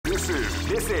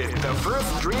This is the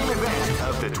first dream event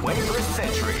of the 21st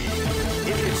century.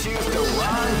 If you choose the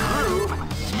wrong groove,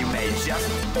 you may just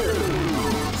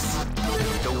lose.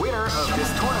 The winner of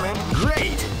this tournament,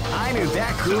 great! I knew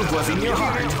that groove was in your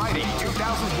heart. Fighting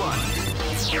 2001.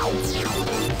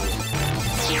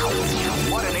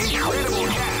 What an incredible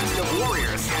cast of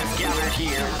warriors has gathered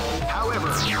here. However,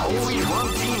 only one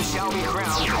team shall be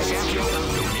crowned champion of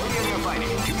the Millionaire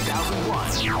Fighting 2001.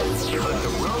 But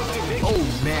the road to victory... Oh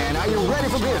man, are you ready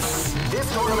for this? This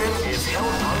tournament is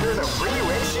held under the free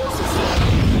ratio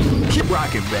system. Keep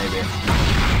rocking, baby.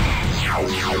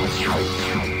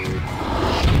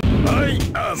 I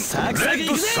am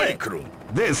Red Cyclone.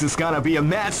 This is gonna be a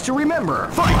match to remember.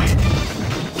 Fight!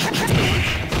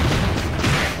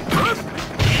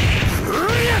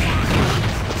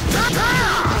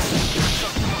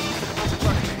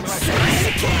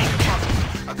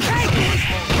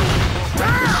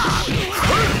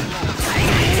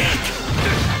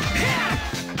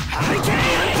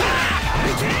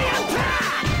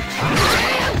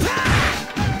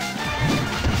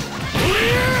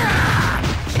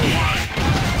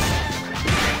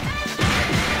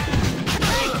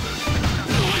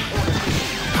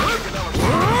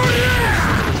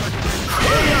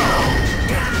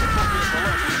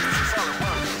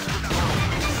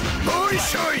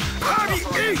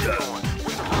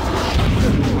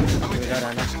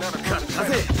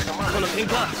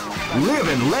 Live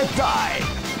and let die.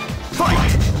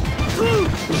 Fight!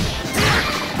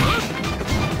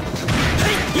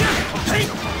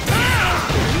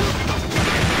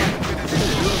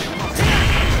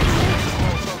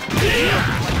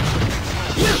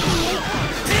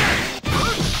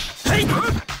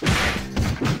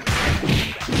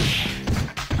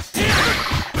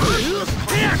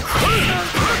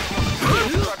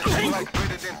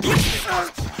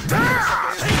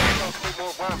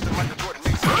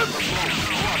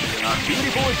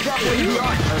 Beautiful example in the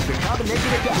art of the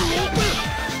combination attack.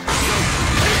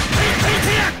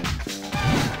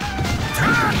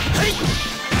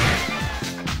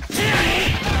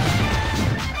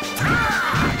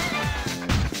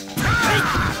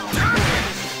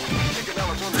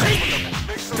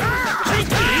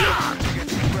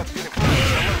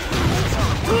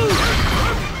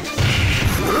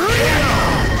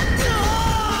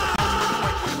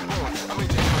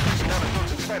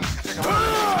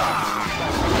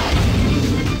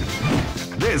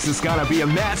 This is gonna be a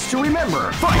match to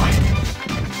remember. Fight!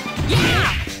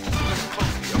 Yeah!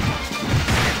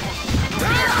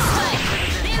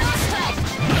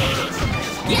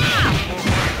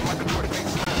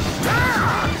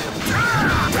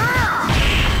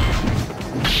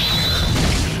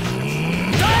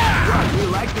 You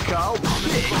like the call?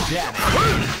 Big damage.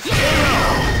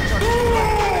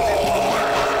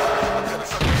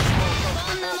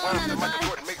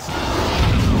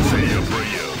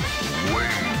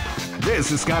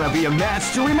 This is gonna be a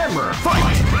match to remember. Fight!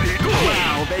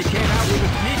 Wow, they came out with a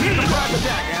sneaky surprise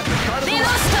attack at the start of the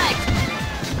round.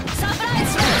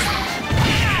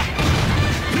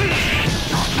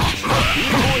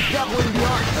 Beautiful example in the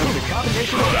art of the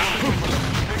combination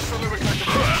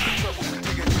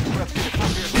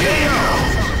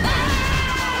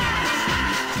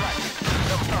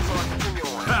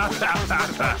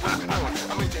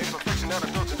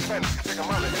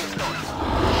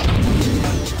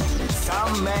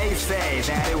Some may say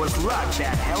that it was luck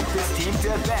that helped this team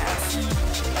to advance.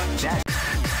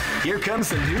 Here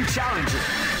comes a new challenger.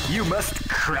 You must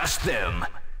crush them.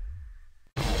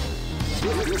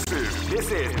 This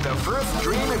is the first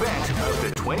dream event of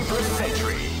the 21st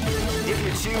century. If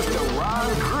you choose the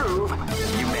wrong groove,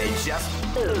 you may just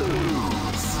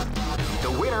lose.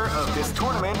 The winner of this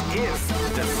tournament is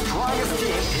the strongest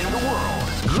team in the world.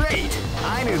 Great!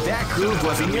 I knew that groove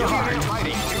was in your heart.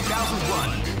 Fighting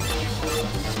 2001.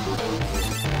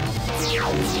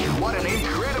 What an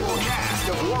incredible cast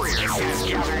of warriors has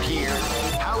gathered here.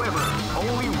 However,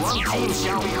 only one team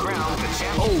shall be crowned the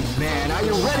champion. Oh man, are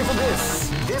you ready for this?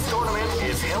 This tournament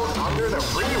is held under the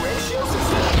free ratio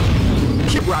system.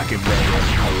 Keep rocking, baby.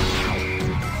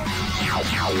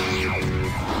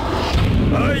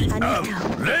 I am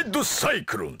Red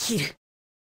Cyclone.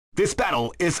 This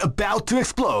battle is about to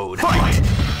explode. Fight!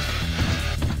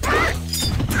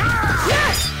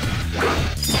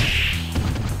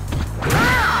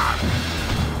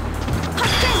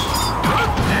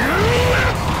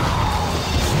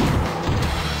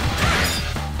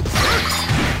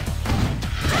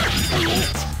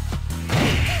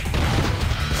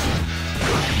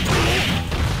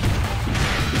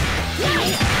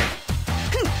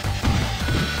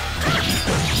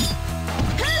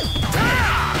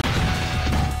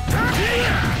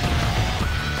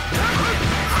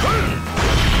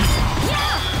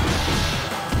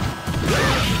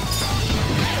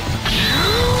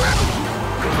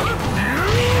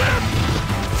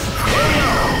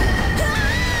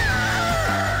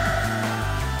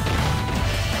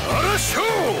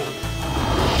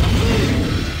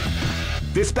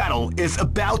 This battle is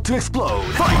about to explode.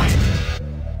 Fight!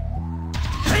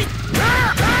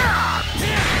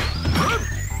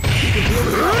 You can feel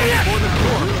the power before the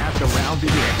storm as the round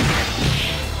begins.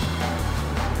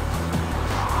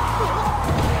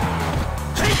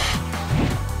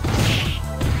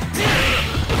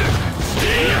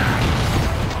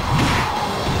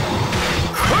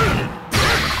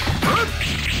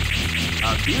 A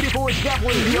beautiful example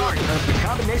in the art of the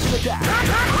combination attack.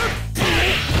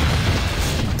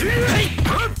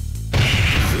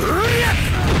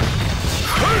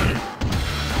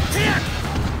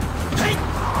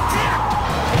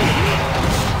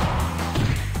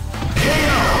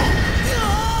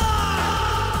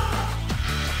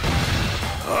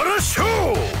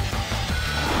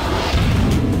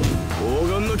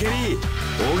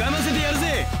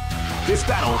 This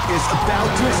battle is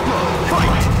about to explode.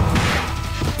 Fight!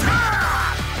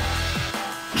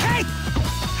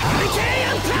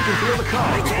 You can feel the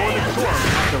calm before the storm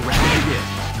as the round begins.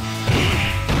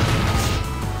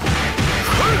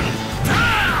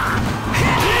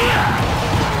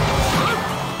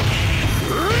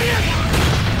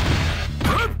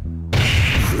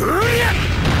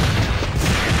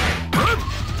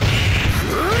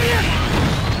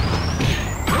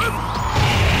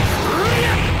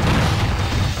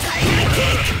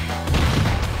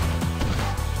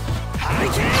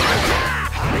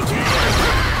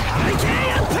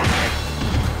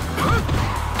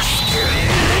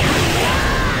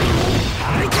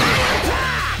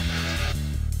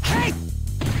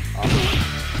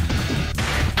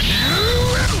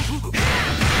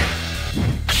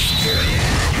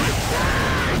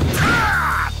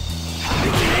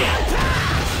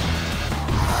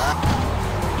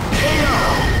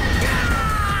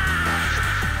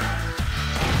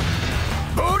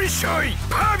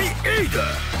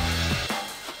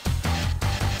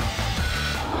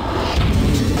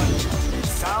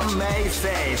 Some may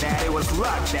say that it was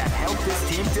luck that helped this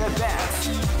team to advance.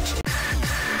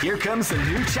 Here comes a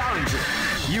new challenger.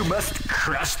 You must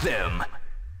crush them.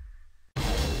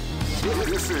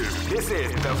 This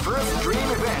is the first dream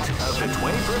event of the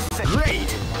 21st century.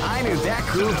 Great! I knew that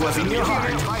groove was in your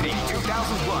heart. Fighting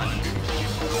 2001.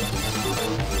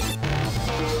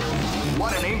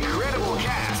 What an incredible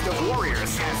cast of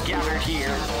warriors has gathered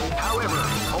here. However,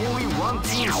 only one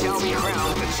team shall be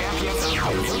crowned the champions of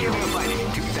Millionaire Fighting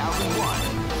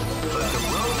 2001. But the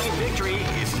road to victory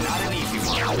is not an easy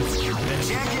one. The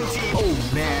champion team... Oh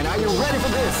man, are you ready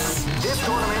for this? This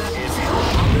tournament is held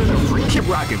under the free... Keep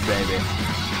rocking, baby.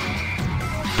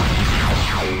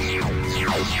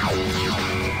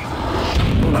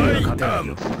 I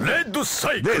am Red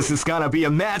Cycle. This is gonna be a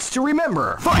match to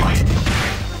remember. Fight!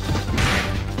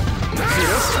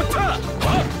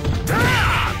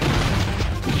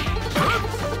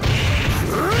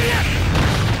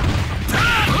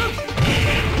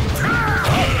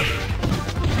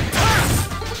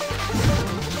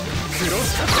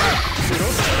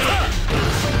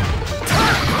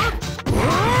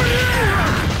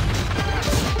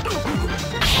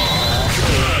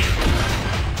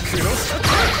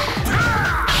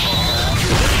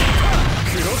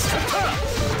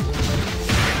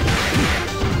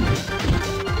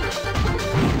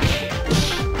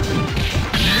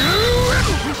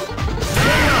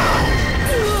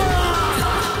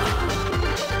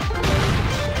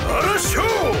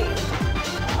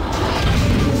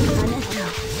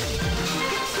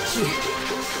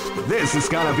 This is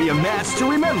gonna be a match to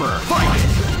remember. Fight!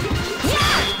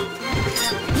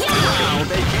 Wow,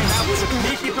 they came out with a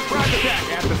sneaky surprise attack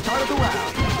at the start of the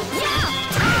round.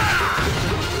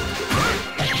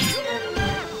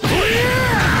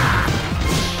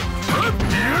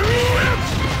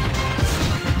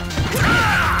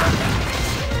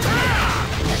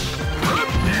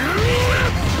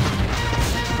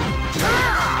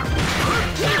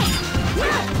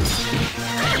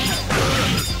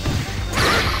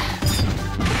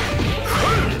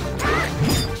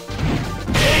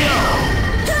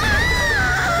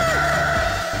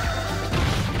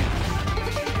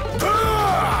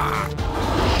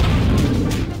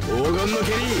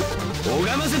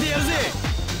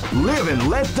 Live and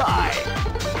let die.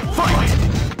 Fight!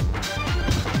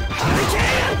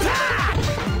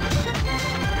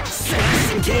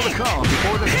 Feel the calm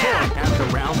before the storm as the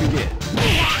round begins.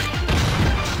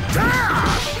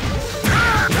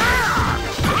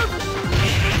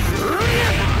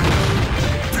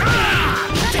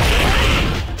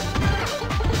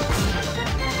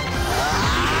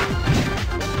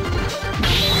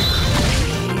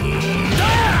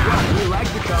 You like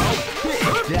the call?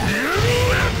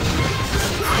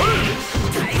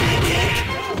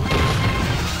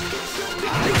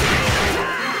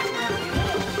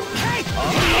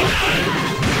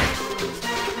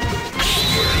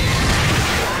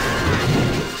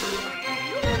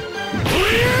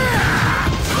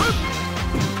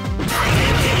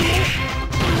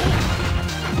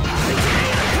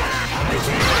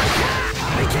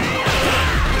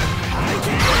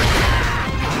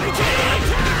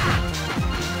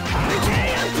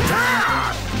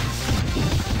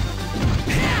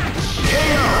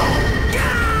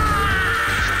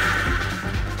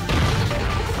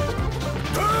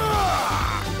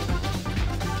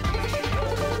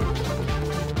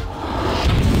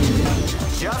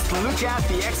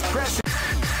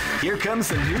 Here comes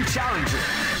a new challenger.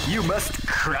 You must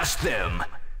crush them.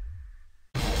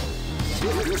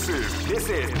 This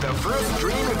is the first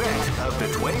dream event of the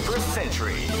 21st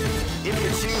century. If you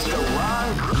choose the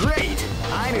wrong, great!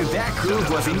 I knew that groove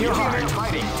was in your heart.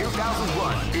 Fighting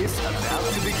 2001 is about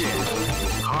to begin.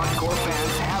 Hardcore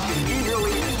fans have been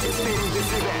eagerly anticipating this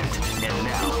event, and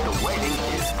now the waiting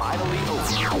is finally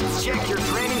over. Check your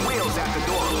training wheels at the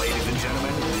door, ladies and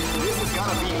gentlemen. This is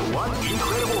gonna be one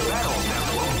incredible battle that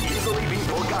won't easily be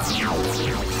forgotten.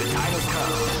 The time has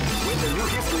come when the new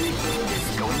history is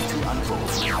going to unfold.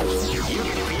 You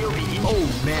can feel the... Oh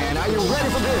man, are you ready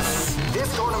for this?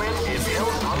 This tournament is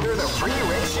held under the free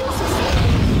ratio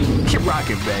system. Keep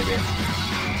rocking, baby.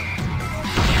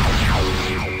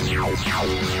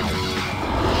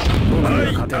 I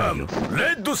am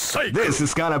Red Cycle. This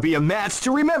is gonna be a match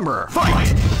to remember.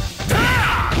 Fight!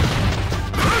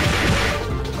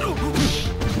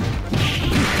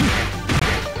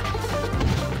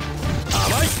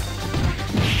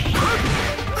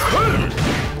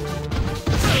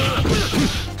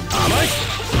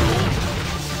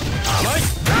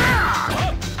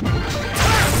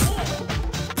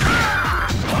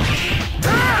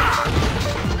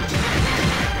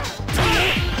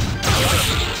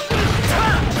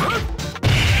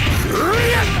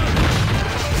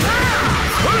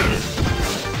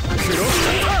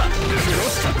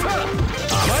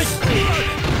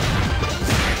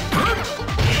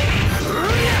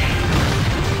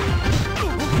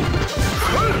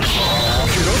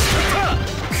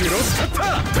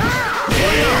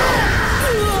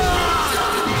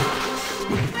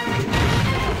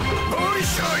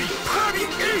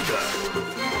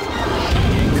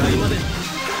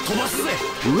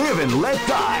 Live and let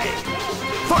die.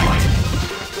 Fight!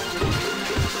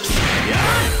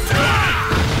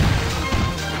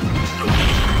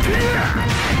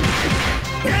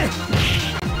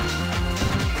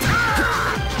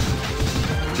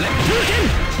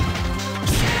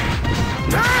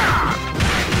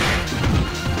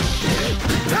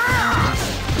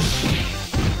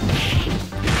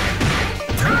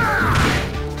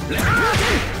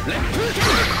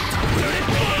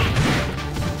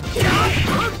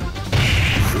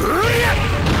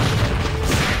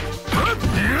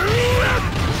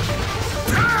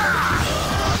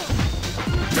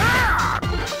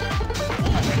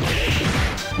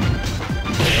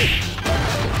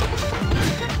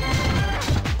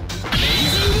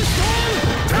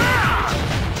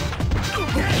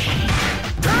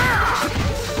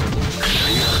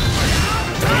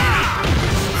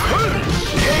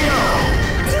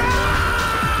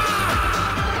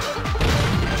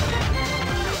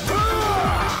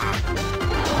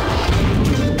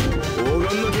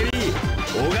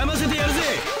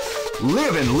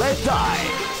 Live and let die.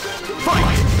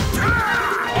 Fight!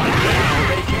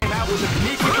 They came out with a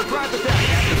sneaky surprise attack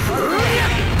at the start of the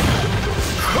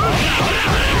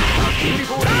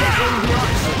before the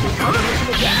combination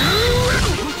attack.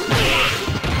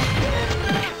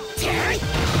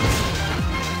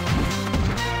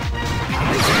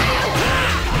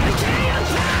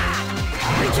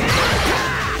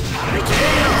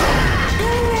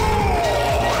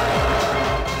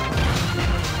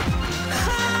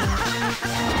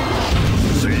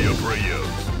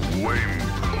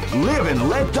 Live and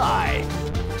let die.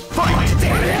 Fight!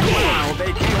 Wow,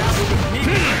 they came out with a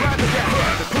sneaky surprise attack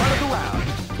at the start of the round.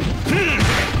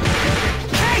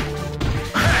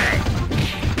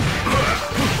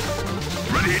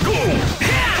 Ready, go!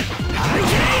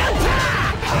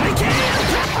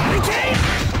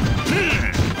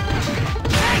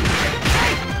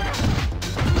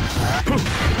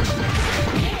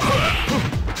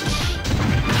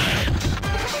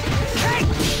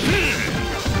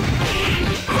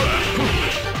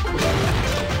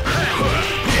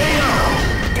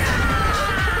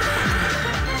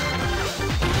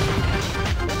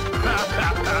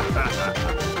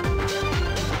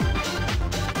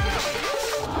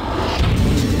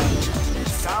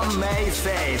 Some may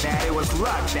say that it was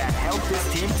luck that helped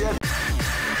this team to...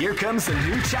 Here comes a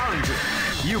new challenger.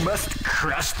 You must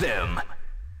crush them.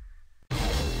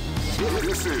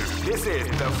 This is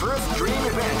the first dream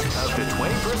event of the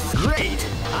 21st. Great!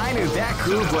 I knew that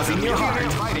groove was in your heart.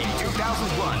 Fighting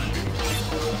 2001.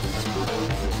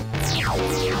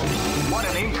 What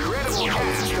an incredible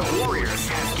cast of warriors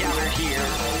has gathered here.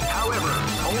 However,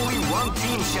 only one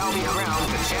team shall be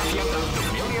crowned the champion of the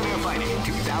Millionaire Fighting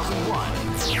 2001.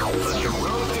 But the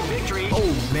road to victory...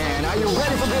 Oh man, are you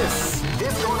ready for this?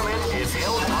 This tournament is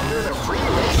held under the free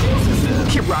ratio system.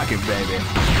 Keep rocking, baby.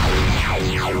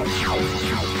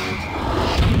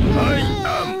 I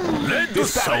am Red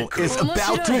This battle Cycle. is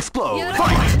about to explode.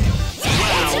 Fight!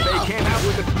 Wow, they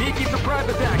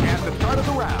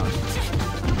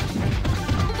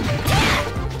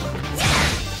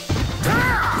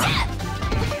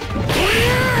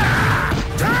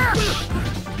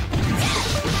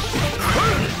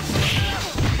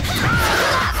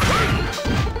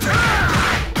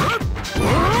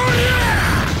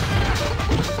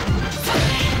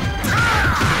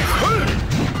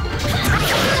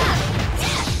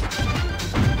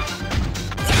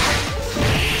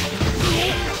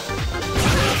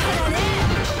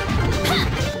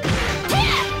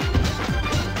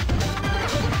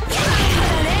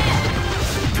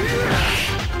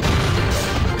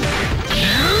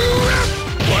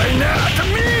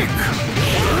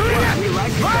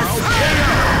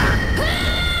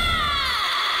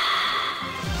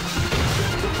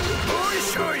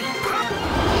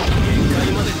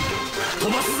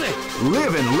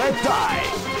and let die.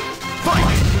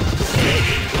 Fight!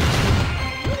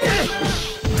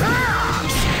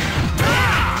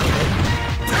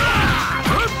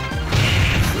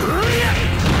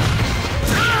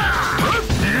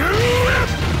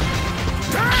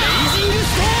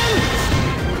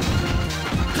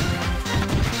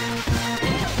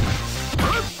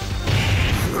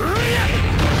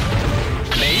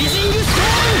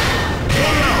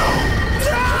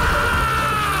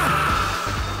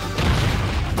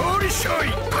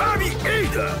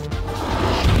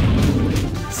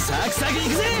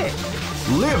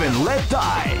 Live and let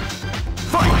die.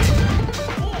 Fight!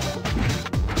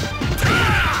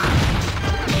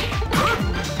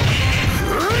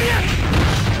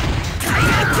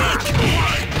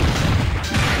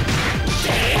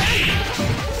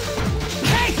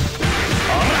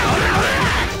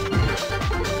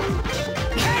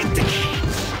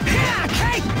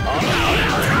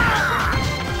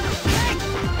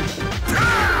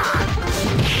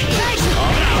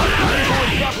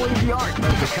 The art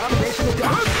of the combination of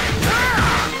death.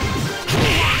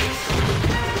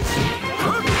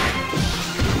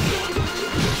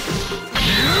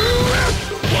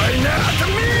 Why not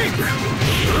me?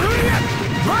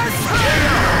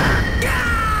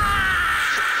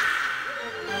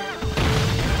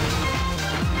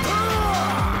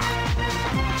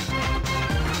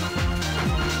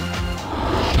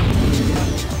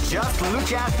 Just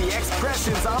look at the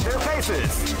expressions on their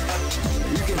faces.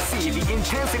 You can see the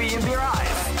intensity in their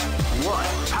eyes. What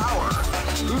power!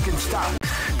 Who can stop?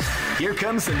 Here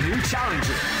comes a new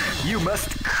challenger. You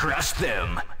must crush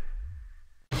them.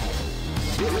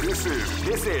 This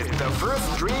is the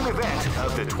first dream event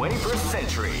of the 21st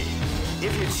century.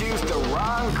 If you choose the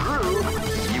wrong groove,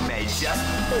 you may just...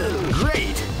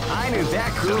 Great! I knew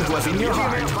that groove was in your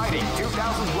heart. Fighting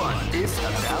 2001 is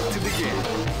about to begin.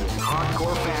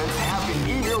 Hardcore fans have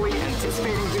been eagerly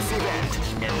anticipating this event,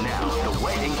 and now the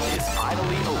waiting is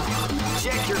finally over.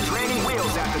 Check your training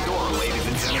wheels at the door, ladies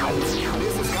and gentlemen.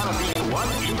 This is gonna be one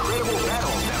incredible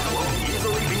battle that won't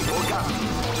easily be forgotten.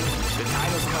 The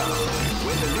time has come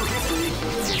when the new history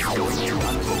is going to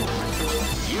unfold.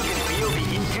 You can feel the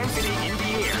intensity in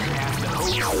the air as the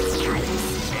hopes,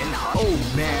 dreams, and heart. Oh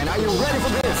man, are you ready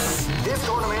for this? This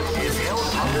tournament is held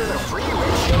under the free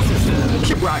ratio system.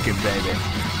 Keep rocking, baby.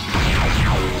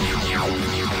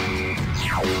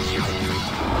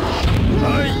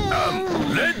 I am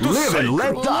Red Live and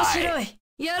let die.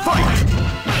 Fight!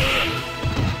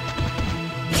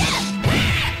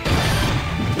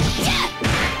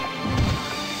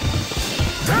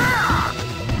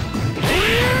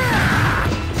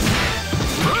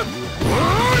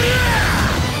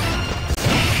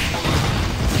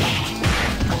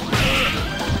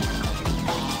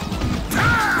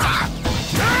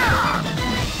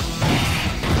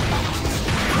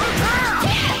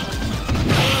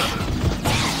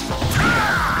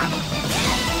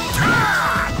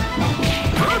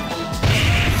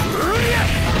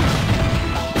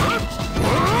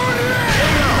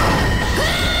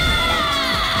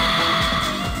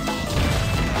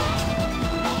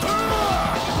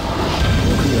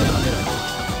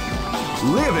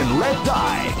 Live and let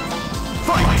die.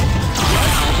 Fight!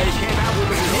 Wow, they came out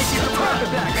with a sneaky surprise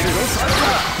attack.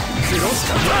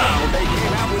 Wow, they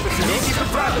came out with a sneaky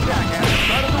surprise attack at the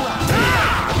start of the round.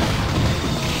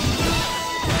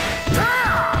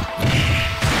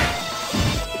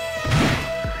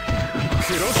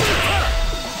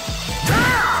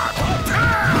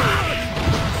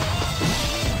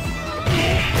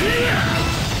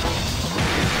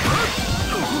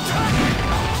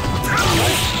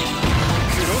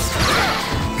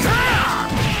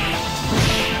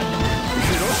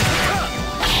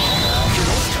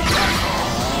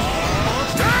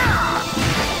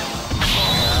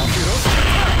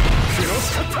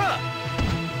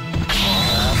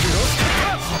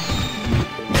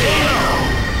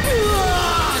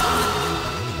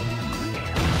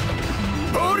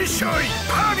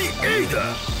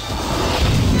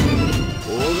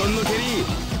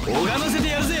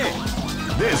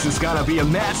 This is gonna be a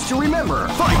match to remember.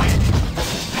 Fight!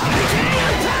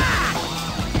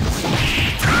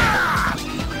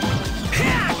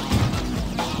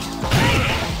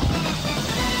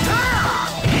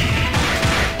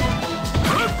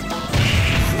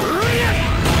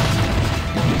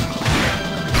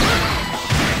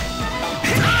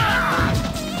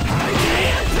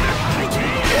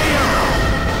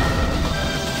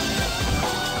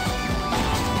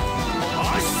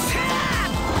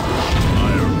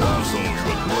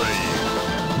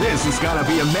 This is gonna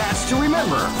be a match to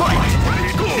remember. Fight!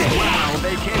 Wow,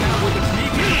 they came out with a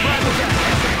sneaky surprise attack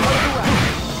at the start of the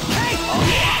round.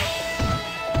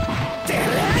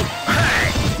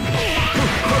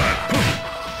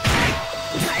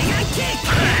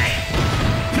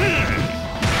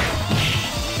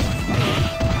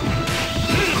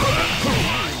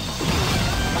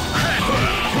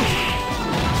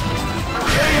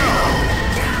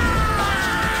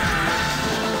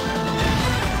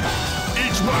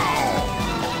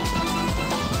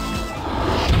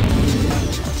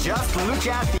 Just look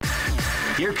at the...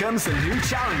 Here comes a new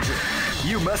challenger.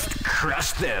 You must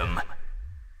crush them.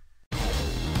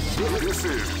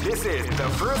 This is the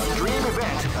first dream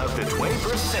event of the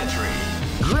 21st century.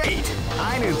 Great!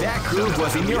 I knew that groove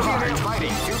was in your heart.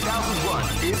 Fighting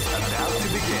 2001 is about to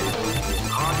begin.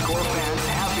 Hardcore fans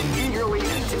have been eagerly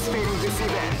anticipating this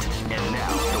event, and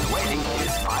now the waiting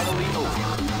is finally over.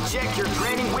 Check your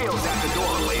training wheels at the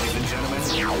door, ladies and gentlemen.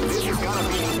 This is gonna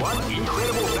be one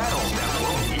incredible battle that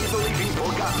won't easily be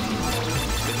forgotten.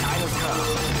 The time has come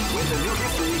when the new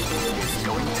history is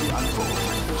going to unfold.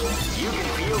 You can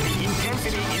feel the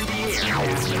intensity in the air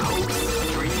as the hopes,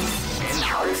 dreams, and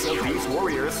hearts of these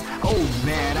warriors. Oh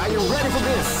man, are you ready for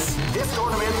this? This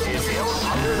tournament is held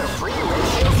under the free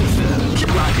ratio system.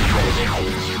 Keep rocking, baby.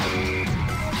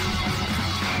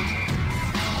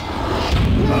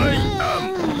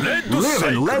 Live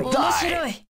and let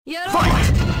die. Fight!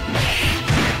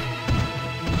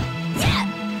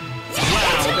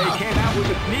 Wow, they came out with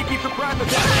a sneaky surprise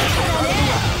attack.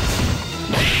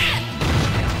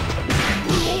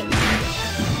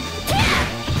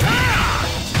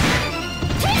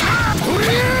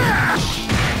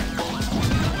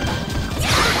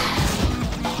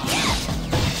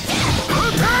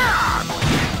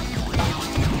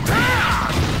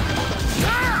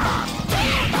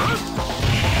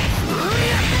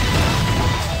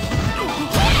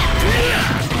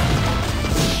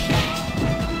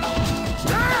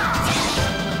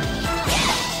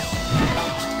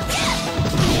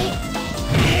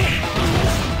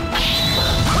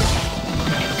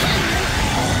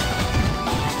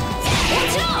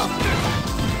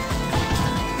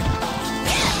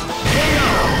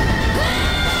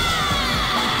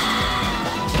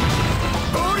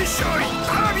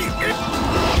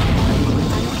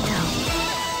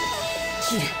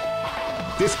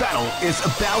 This battle is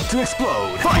about to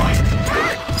explode. Fight!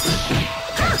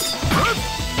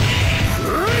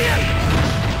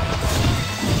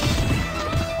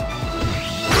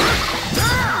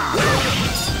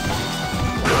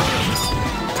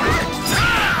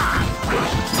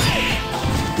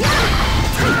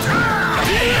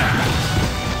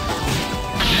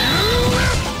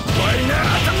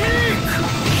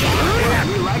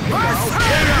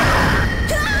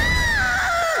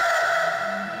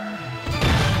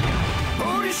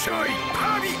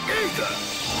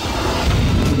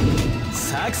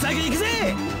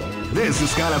 This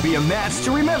is gonna be a match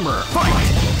to remember. Fight!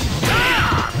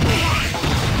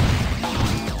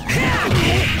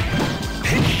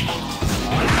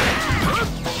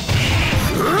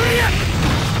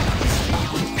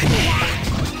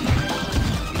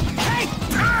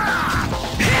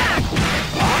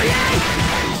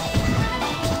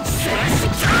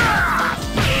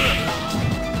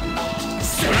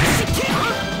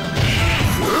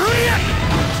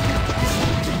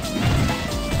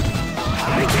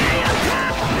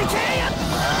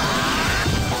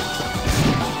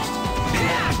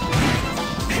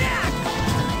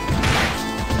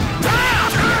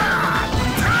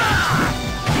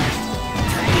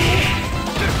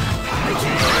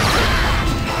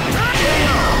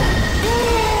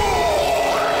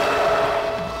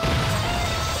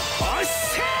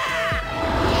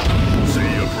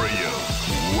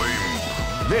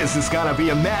 This is gonna be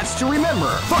a match to remember.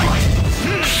 Fight!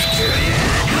 You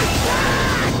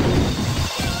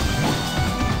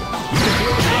can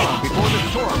feel the calm before the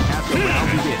storm as the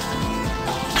round begins.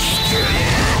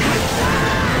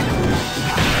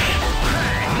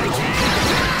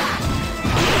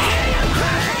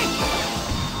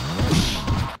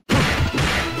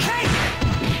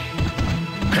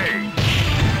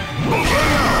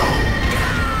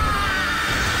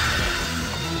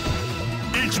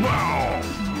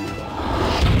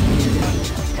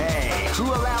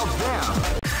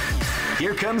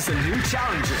 Here comes a new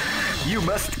challenger. You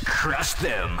must crush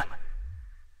them.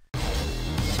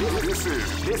 This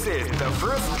is the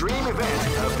first dream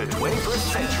event of the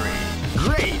 21st century.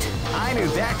 Great! I knew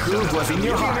that groove was in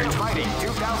your heart. Fighting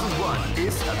 2001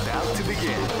 is about to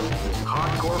begin.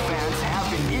 Hardcore fans have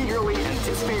been eagerly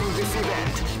anticipating this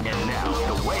event, and now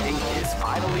the waiting is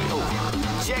finally over.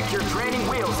 Check your training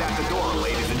wheels at the door,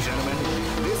 ladies and gentlemen.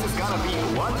 This is gonna be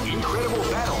one incredible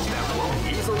battle that won't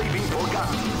easily be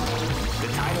forgotten. The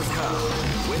time has come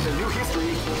when the new history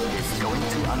is going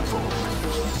to unfold.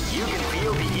 You can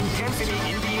feel the intensity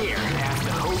in the air as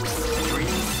the hopes,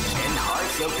 dreams, and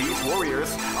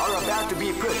warriors are about to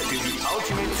be put to the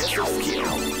ultimate test of skill.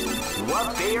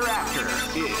 What they are after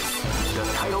is the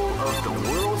title of the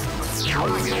world's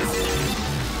strongest.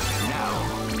 Now,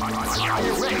 are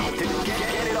you ready to get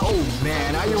it? Oh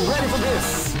man, are you ready for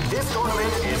this? This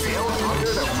tournament is held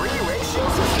under the free ratio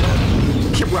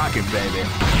system. Keep rocking, baby.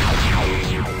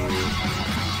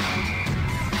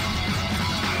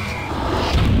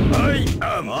 I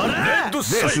am Red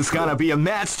This is gonna be a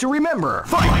match to remember.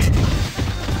 Fight!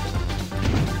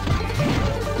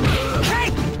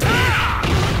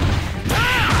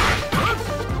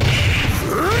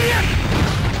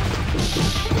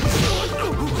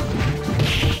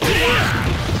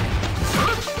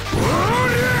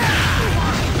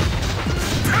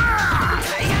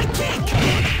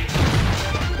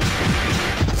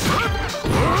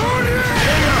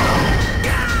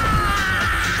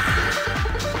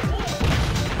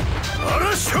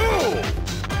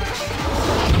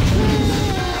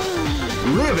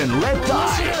 Live and let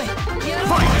die.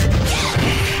 Fight!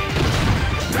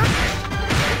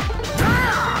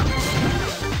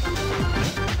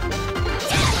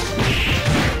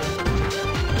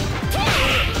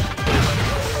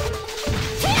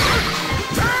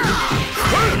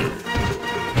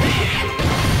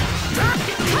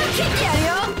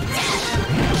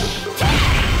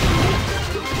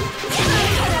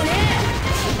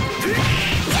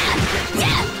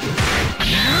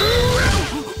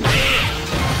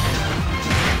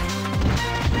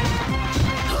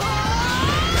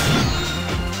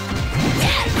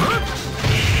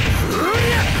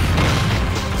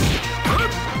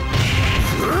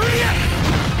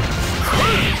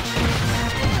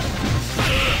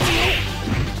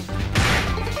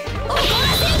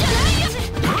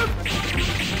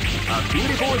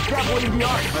 Beautiful example in the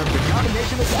art of the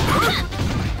combination attack.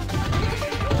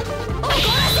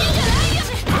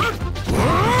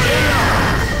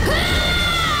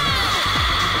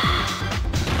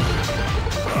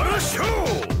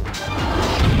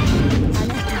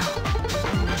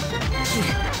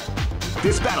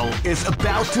 This battle is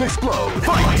about to explode.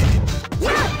 Fight!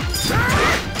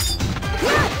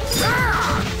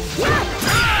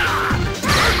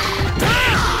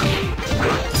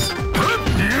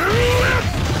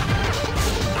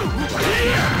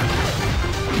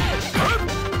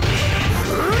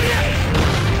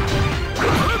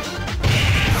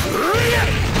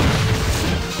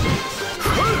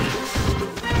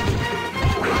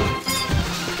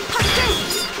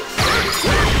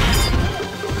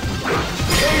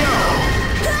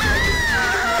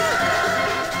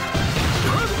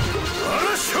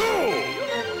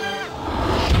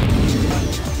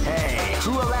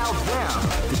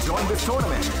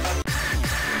 Tournament.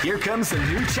 Here comes a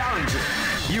new challenger.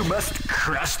 You must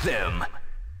crush them.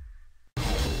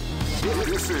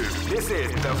 This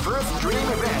is the first dream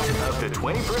event of the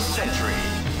 21st century.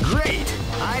 Great!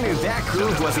 I knew that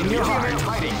groove was in your heart.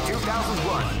 Fighting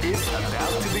 2001 is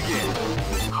about to begin.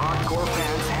 Hardcore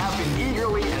fans have been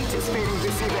eagerly anticipating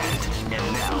this event, and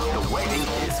now the waiting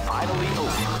is finally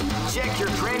over. Check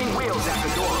your training wheels at the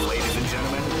door, ladies and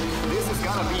gentlemen. This is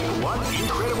gonna be one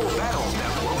incredible battle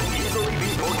that won't easily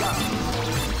be forgotten.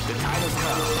 The time has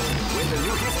come when the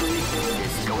new history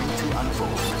is going to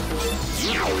unfold.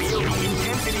 You can feel the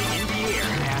intensity in the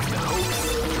air as the hopes,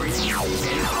 dreams,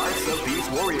 and hearts of these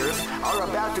warriors are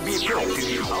about to be put to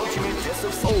the ultimate test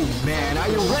of skill. Oh man, are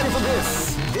you ready for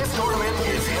this? This tournament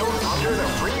is held under the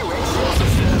free ratio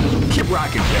system. Keep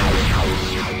rocking, baby.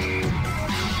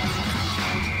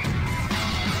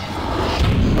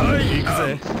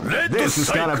 This is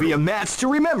gonna be a match to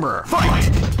remember. Fight!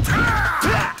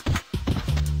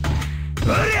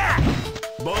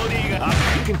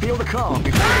 You can feel the calm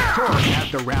before the torque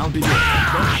at the round begins.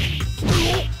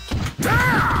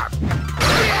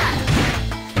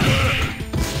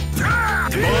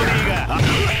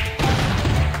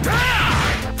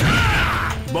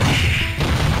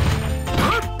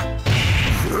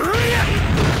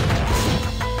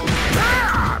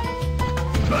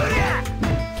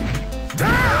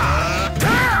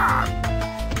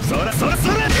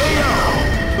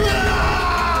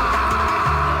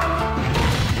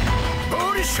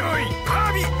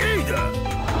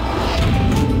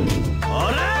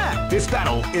 This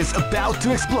battle is about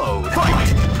to explode. Fight!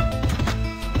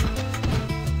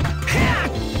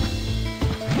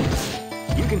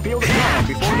 You can feel the calm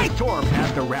before the storm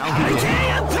at the round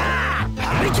begins.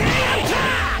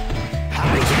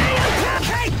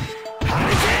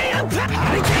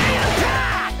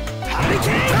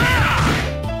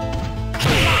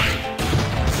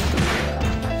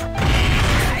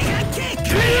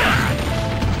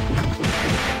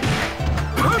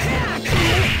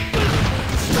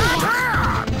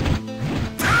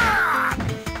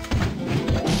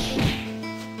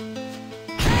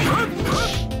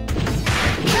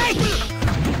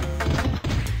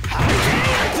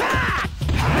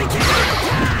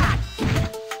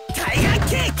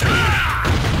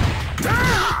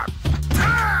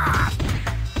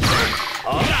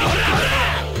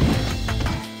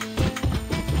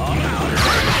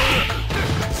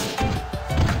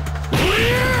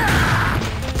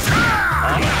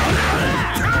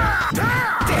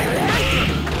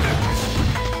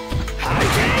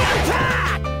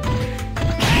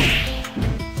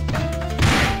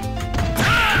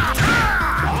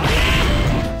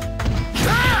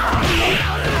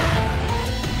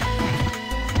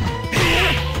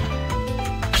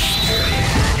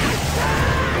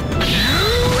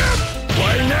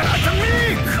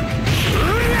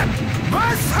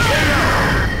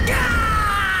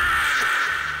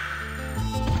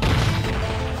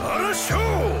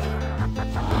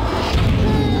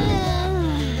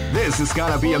 This is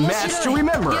gonna be a match to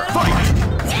remember. Fight!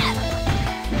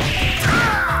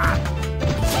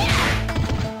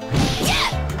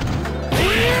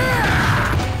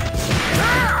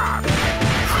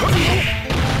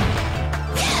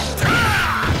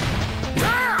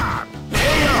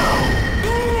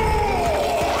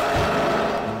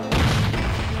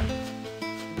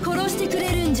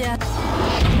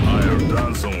 I have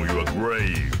dance on your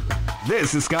grave.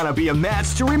 This is gonna be a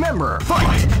match to remember.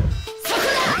 Fight!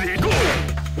 Ready, go!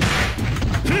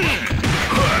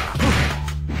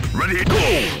 Ready, go!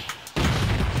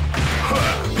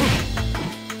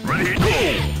 Ready, go!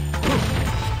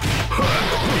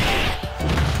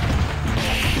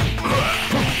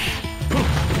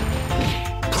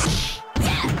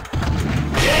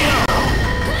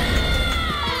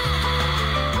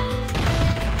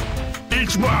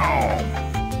 Each bomb!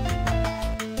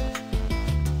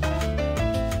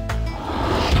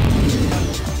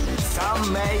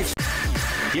 Some may...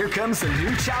 Here comes a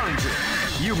new challenger.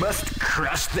 You must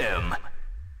crush them.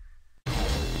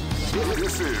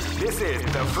 This is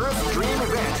the first dream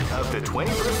event of the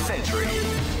 21st century.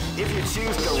 If you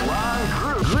choose the wrong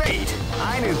group, great!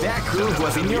 I knew that group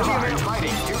was in your heart.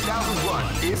 Fighting 2001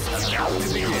 is about to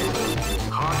begin.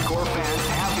 Hardcore fans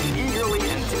have been eagerly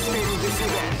anticipating this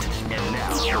event, and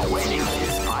now the waiting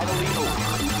is finally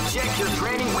over. Check your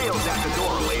training wheels at the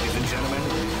door, ladies and gentlemen.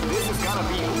 This is gonna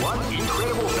be one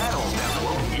incredible battle that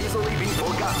won't easily be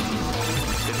forgotten.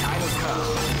 The time has come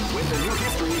when the new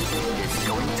history is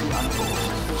going to unfold.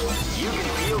 You can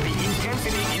feel the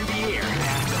intensity in the air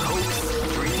as the hopes,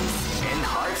 dreams, and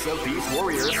hearts of these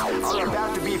warriors are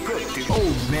about to be put to...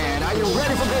 Oh man, are you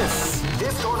ready for this?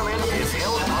 This tournament is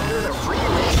held under the free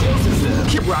ratio system.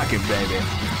 Keep rocking, baby.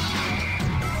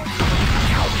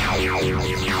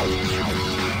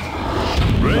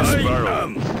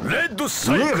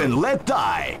 Live and let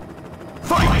die.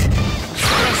 Fight!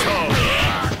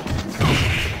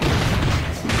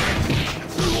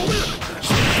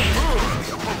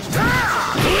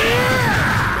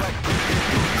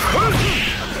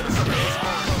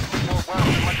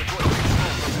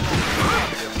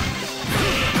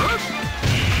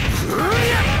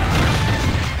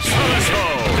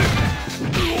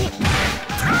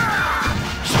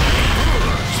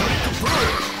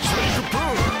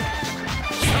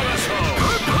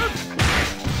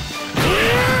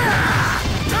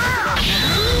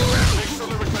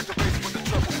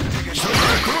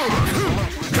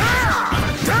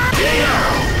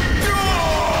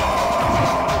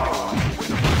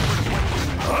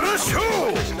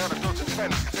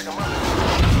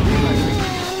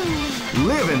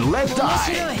 Live and let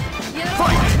die.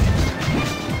 Fight!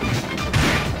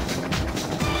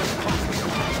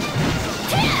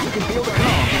 You can feel the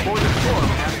calm before the storm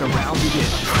as the round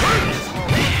begins.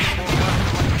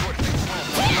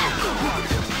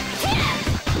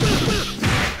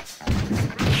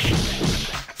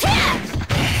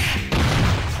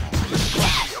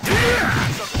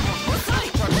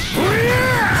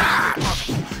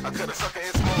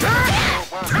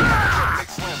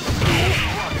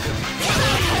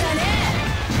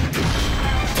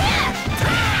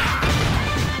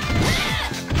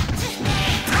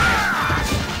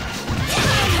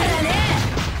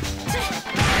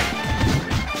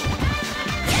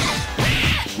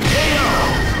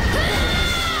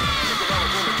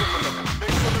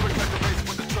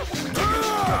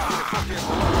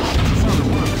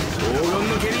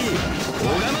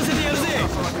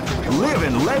 Live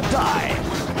and let die.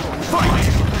 Fight!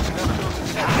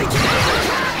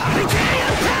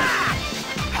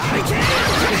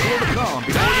 Feel the calm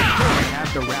before the storm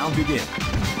as the round begins.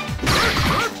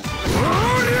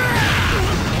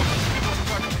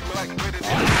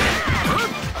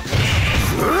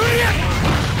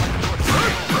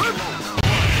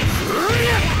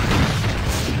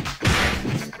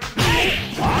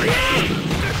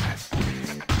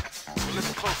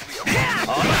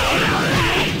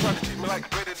 Say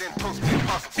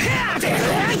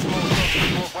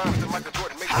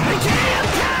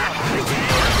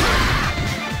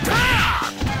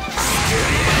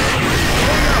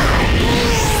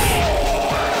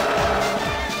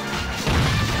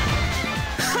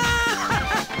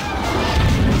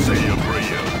your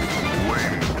prayer.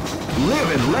 Win. Live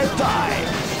and let die.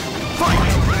 Fight!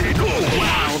 Ready, go!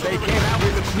 Wow, they came out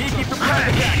with a sneaky surprise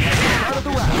attack at the start of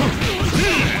the round.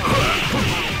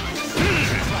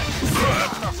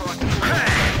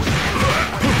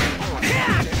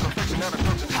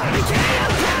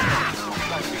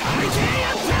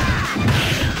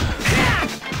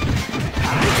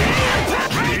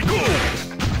 Ready, go!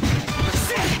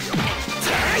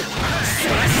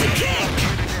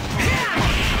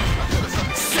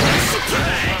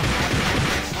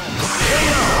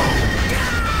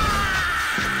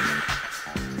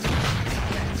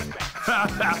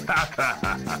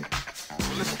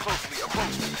 Listen closely,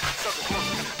 approach me.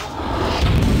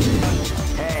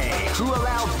 Hey, who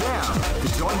allowed them to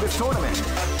join this tournament?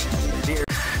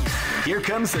 Here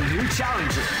comes a new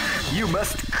challenger. You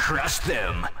must crush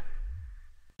them.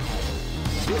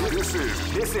 This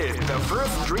is the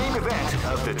first dream event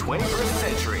of the 21st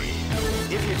century.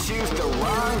 If you choose the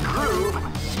wrong groove,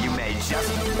 you may just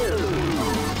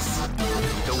lose.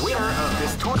 The winner of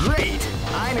this tournament. Great!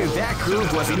 I knew that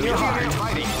groove was in your heart.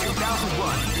 Fighting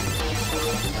 2001.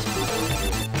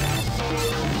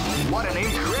 What an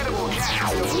incredible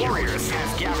cast of warriors has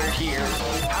gathered here.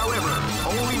 However,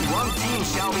 only one team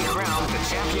shall be crowned the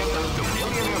champion of the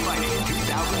Millionaire Fighting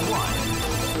 2001.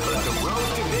 But the road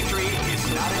to victory is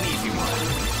not an easy one.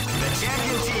 The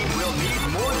champion team will need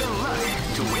more than luck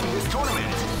to win this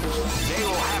tournament. They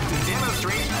will have to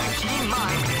demonstrate a keen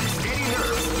mind and steady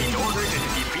nerves in order to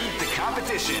defeat the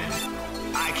competition.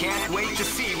 I can't wait to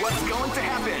see what's going to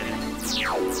happen.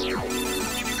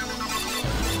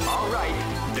 Alright,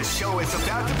 the show is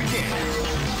about to begin.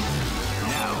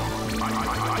 Now,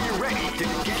 are you ready to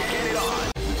get it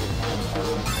on?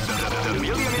 The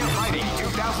Millionaire Fighting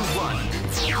 2001.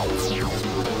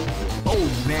 Oh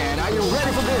man, are you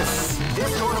ready for this?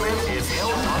 This tournament is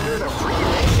held under the free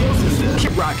ratio system.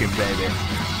 Keep rocking, baby.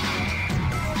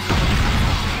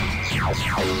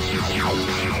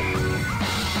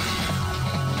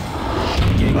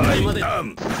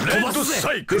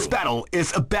 This battle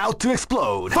is about to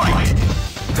explode. Fight!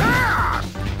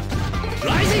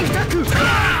 Rising Taku!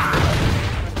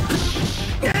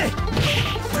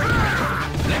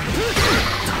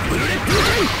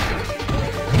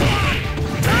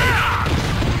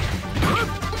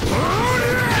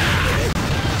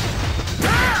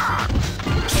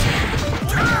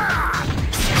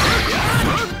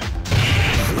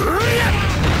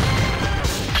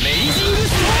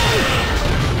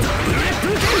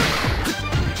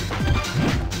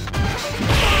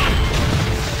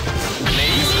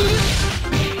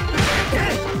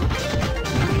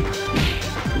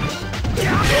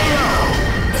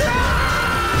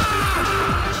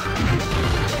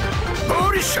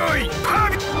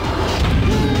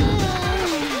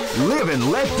 Live and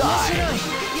let die.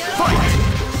 Fight!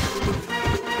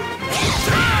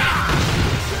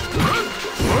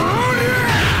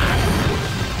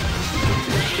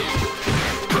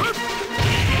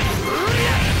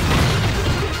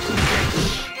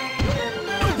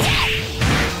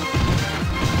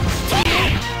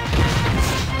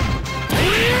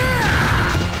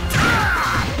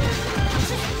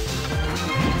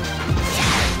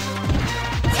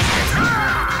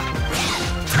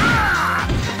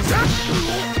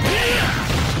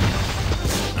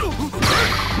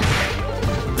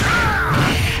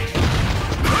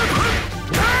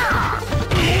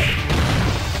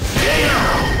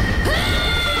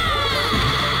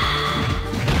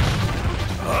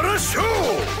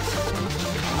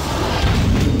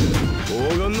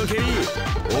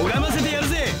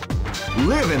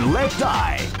 Live and let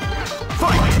die.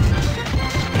 Fight!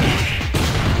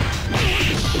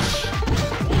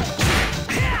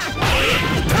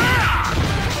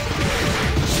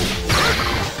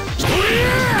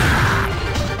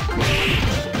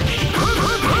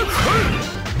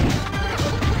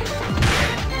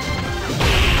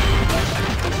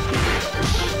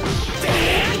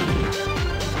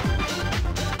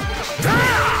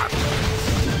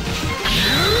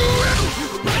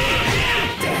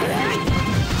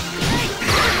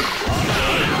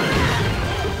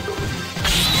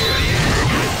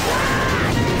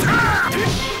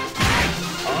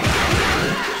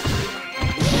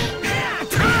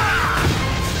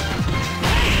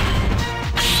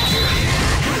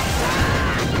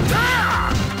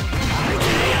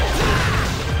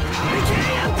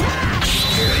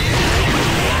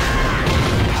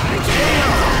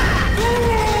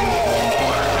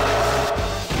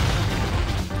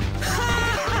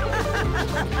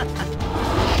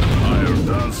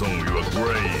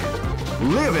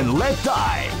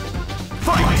 die.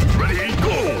 Fight! Ready,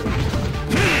 go!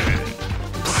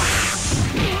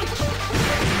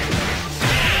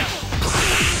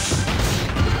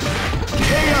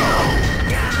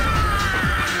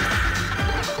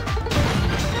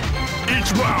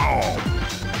 Each round!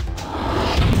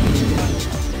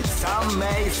 Some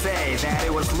may say that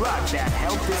it was luck that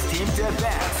helped this team to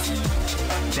advance.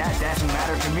 That doesn't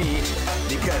matter to me,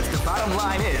 because the bottom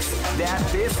line is that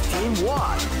this team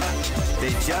won.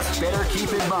 They just better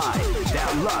keep in mind that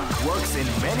luck works in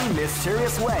many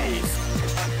mysterious ways.